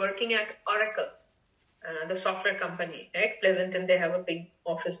 when I was working at Oracle, the software company, right? Pleasanton, they have a big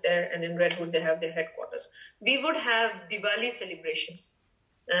office there, and in Redwood, they have their headquarters. We would have Diwali celebrations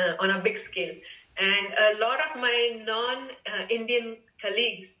on a big scale. And a lot of my non-Indian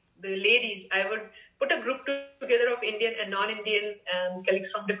colleagues, the ladies, I would put a group together of Indian and non-Indian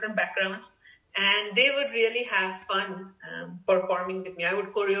colleagues from different backgrounds, and they would really have fun performing with me. I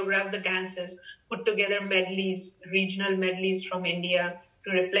would choreograph the dances, put together medleys, regional medleys from India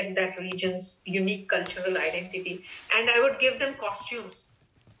to reflect that region's unique cultural identity. And I would give them costumes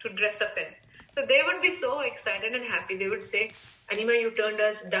to dress up in. So they would be so excited and happy. They would say, Anima, you turned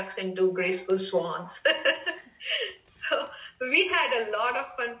us ducks into graceful swans. So we had a lot of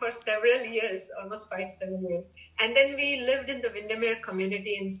fun for several years, almost 5-7 years. And then we lived in the Windermere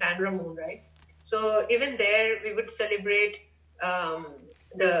community in San Ramon, right? So even there, we would celebrate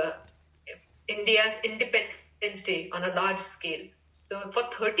the India's Independence Day on a large scale. So for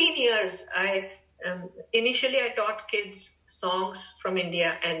 13 years, initially I taught kids songs from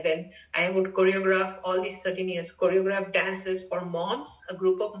India, and then I would choreograph all these 13 years, choreograph dances for moms, a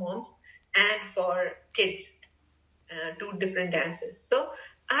group of moms, and for kids, 2 different dances. So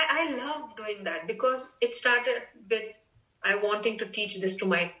I love doing that because it started with I wanting to teach this to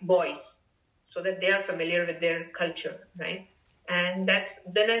my boys so that they are familiar with their culture, right? And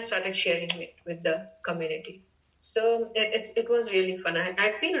then I started sharing it with the community. So it was really fun.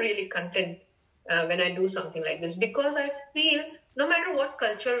 I feel really content when I do something like this, because I feel no matter what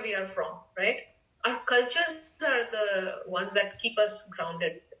culture we are from, right? Our cultures are the ones that keep us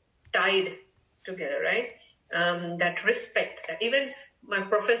grounded, tied together, right? That respect. Even my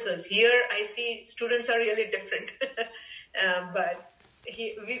professors here, I see students are really different. But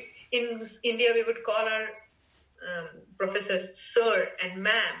in India, we would call our professors sir and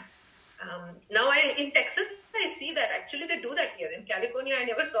ma'am. Now in Texas, I see that actually they do that here. In California, I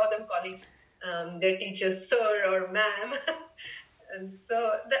never saw them calling their teachers sir or ma'am. And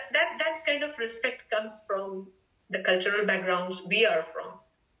so that kind of respect comes from the cultural backgrounds we are from.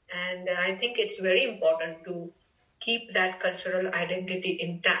 And I think it's very important to keep that cultural identity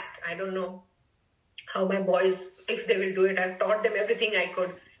intact. I don't know how my boys, if they will do it. I've taught them everything I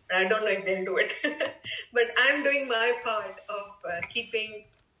could, but I don't know if they'll do it. But I'm doing my part of keeping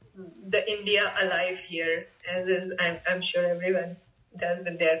the India alive here, as is I'm sure everyone does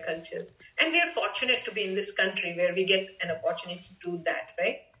with their cultures. And we are fortunate to be in this country where we get an opportunity to do that,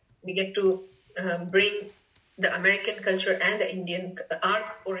 right? We get to bring the American culture and the Indian, our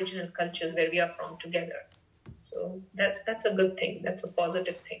original cultures where we are from together. So that's a good thing. That's a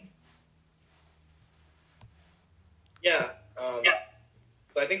positive thing. Yeah.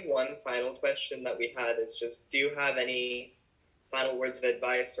 So I think one final question that we had is just, do you have any final words of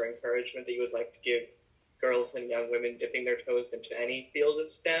advice or encouragement that you would like to give girls and young women dipping their toes into any field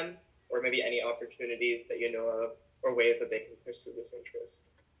of STEM, or maybe any opportunities that you know of or ways that they can pursue this interest?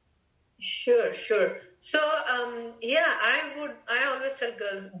 Sure. So, I always tell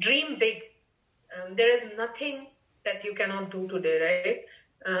girls, dream big. There is nothing that you cannot do today, right?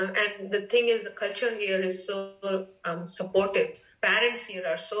 And the thing is, the culture here is so supportive. Parents here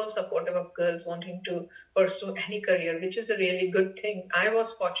are so supportive of girls wanting to pursue any career, which is a really good thing. I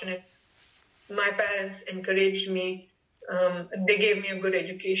was fortunate. My parents encouraged me. They gave me a good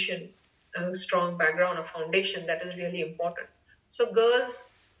education, a strong background, a foundation that is really important. So girls,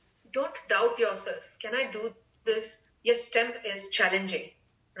 don't doubt yourself. Can I do this? Yes, STEM is challenging,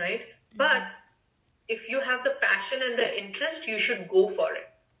 right? But if you have the passion and the interest, you should go for it.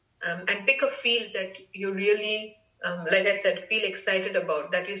 And pick a field that you really, like I said, feel excited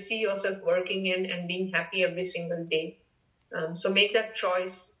about, that you see yourself working in and being happy every single day. So make that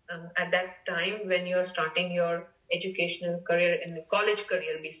choice at that time when you're starting your educational career, in the college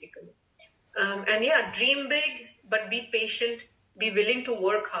career, basically. Dream big, but be patient, be willing to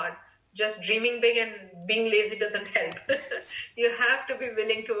work hard. Just dreaming big and being lazy doesn't help. You have to be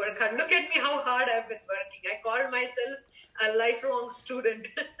willing to work hard. Look at me, how hard I've been working. I call myself a lifelong student.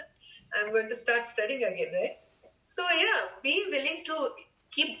 I'm going to start studying again, right? So be willing to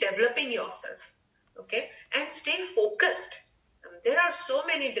keep developing yourself. okay? And stay focused. There are so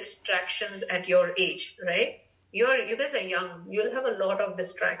many distractions at your age, right? You guys are young. You'll have a lot of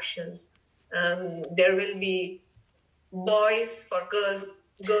distractions. There will be boys for girls,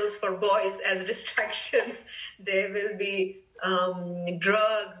 girls for boys as distractions. There will be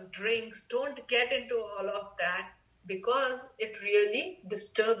drugs, drinks. Don't get into all of that because it really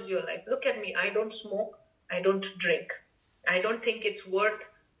disturbs your life. Look at me. I don't smoke. I don't drink. I don't think it's worth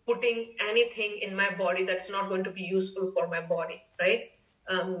putting anything in my body that's not going to be useful for my body, right?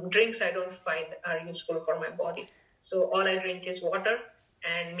 Drinks I don't find are useful for my body. So all I drink is water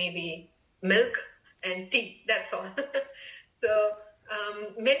and maybe milk and tea. That's all. So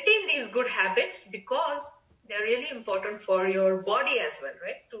maintain these good habits because they're really important for your body as well,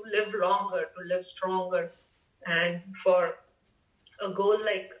 right? To live longer, to live stronger, and for a goal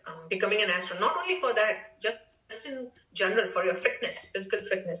like becoming an astronaut. Not only for that, just in general for your fitness, physical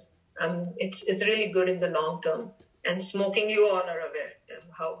fitness. It's really good in the long term. And smoking, you all are aware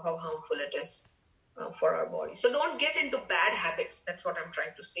how harmful it is for our body. So don't get into bad habits. That's what I'm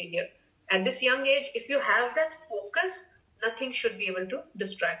trying to say here. At this young age, if you have that focus, nothing should be able to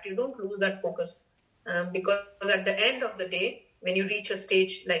distract you. Don't lose that focus because at the end of the day, when you reach a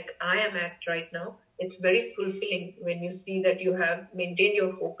stage like I am at right now, it's very fulfilling when you see that you have maintained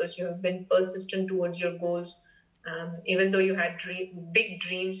your focus, you have been persistent towards your goals. Even though you had big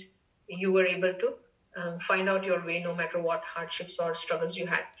dreams, you were able to find out your way no matter what hardships or struggles you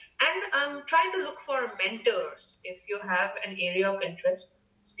had. And try to look for mentors if you have an area of interest.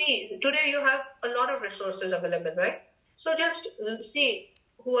 See, today you have a lot of resources available, right? So just see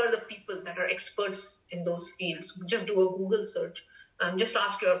who are the people that are experts in those fields. Just do a Google search. Just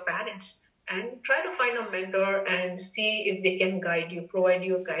ask your parents and try to find a mentor and see if they can guide you, provide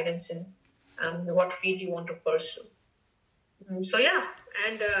you guidance in what field you want to pursue. So yeah,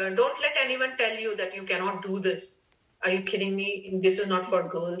 and don't let anyone tell you that you cannot do this. Are you kidding me? This is not for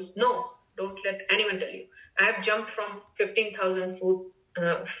girls. No, don't let anyone tell you. I have jumped from 15,000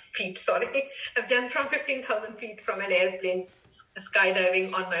 feet. Sorry, I've jumped from 15,000 feet from an airplane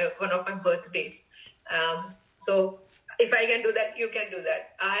skydiving on one of my birthdays. So if I can do that, you can do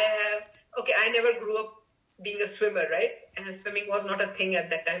that. I never grew up being a swimmer, right? And swimming was not a thing at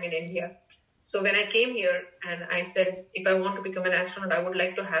that time in India. So when I came here and I said, if I want to become an astronaut, I would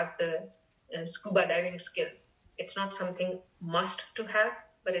like to have the scuba diving skill. It's not something must to have,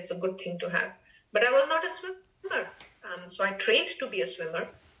 but it's a good thing to have. But I was not a swimmer. So I trained to be a swimmer,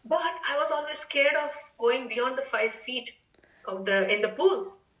 but I was always scared of going beyond the 5 feet in the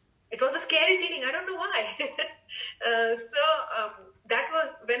pool. It was a scary feeling. I don't know why. That was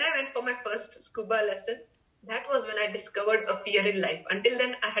when I went for my first scuba lesson. That was when I discovered a fear in life. Until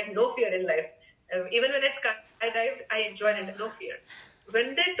then, I had no fear in life. Even when I skydived, I enjoyed it, no fear.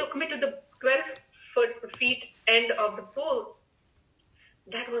 When they took me to the 12 feet end of the pool,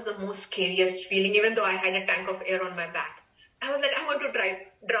 that was the most scariest feeling, even though I had a tank of air on my back. I was like, I'm going to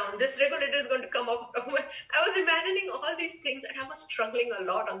drown. This regulator is going to come up. I was imagining all these things, and I was struggling a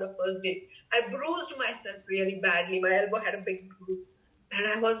lot on the first day. I bruised myself really badly. My elbow had a big bruise. And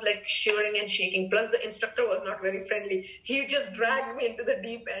I was like shivering and shaking. Plus, the instructor was not very friendly. He just dragged me into the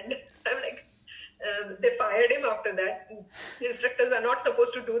deep end. I'm like, they fired him after that. The instructors are not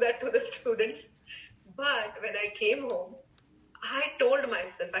supposed to do that to the students. But when I came home, I told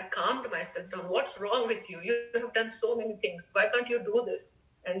myself, I calmed myself down. What's wrong with you? You have done so many things. Why can't you do this?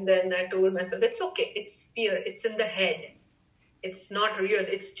 And then I told myself, it's okay. It's fear. It's in the head. It's not real.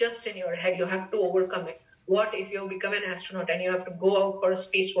 It's just in your head. You have to overcome it. What if you become an astronaut and you have to go out for a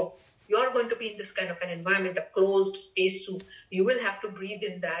spacewalk? You are going to be in this kind of an environment, a closed spacesuit. You will have to breathe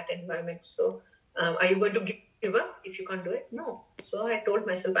in that environment. So are you going to give up if you can't do it? No. So I told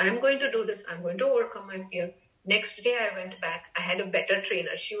myself, I am going to do this. I'm going to overcome my fear. Next day I went back. I had a better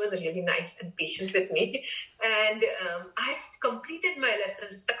trainer. She was really nice and patient with me. And I completed my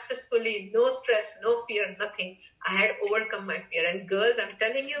lessons successfully. No stress, no fear, nothing. I had overcome my fear. And girls, I'm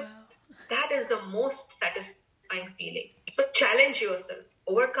telling you, that is the most satisfying feeling. So challenge yourself.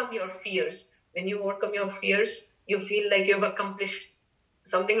 Overcome your fears. When you overcome your fears, you feel like you've accomplished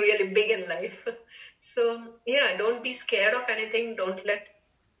something really big in life. So yeah, don't be scared of anything. Don't let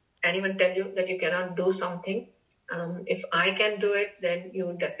anyone tell you that you cannot do something. If I can do it, then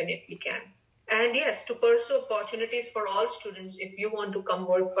you definitely can. And yes, to pursue opportunities for all students, if you want to come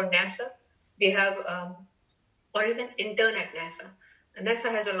work for NASA, they have, or even intern at NASA. And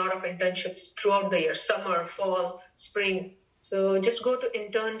NASA has a lot of internships throughout the year, summer, fall, spring. So just go to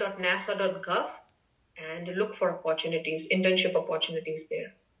intern.nasa.gov and look for opportunities, internship opportunities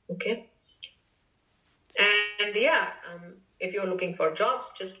there. Okay. And yeah, if you're looking for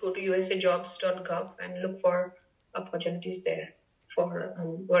jobs, just go to usajobs.gov and look for opportunities there for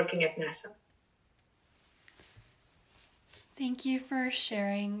working at NASA. Thank you for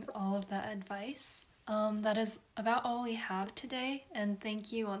sharing all of that advice. That is about all we have today, and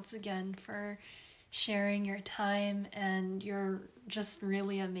thank you once again for sharing your time and your just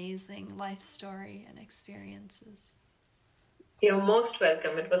really amazing life story and experiences. You're most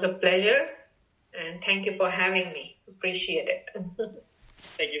welcome. It was a pleasure, and thank you for having me. Appreciate it.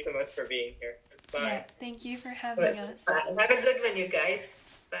 Thank you so much for being here. Bye. Yeah, thank you for having us. Bye. Have a good one, you guys.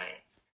 Bye.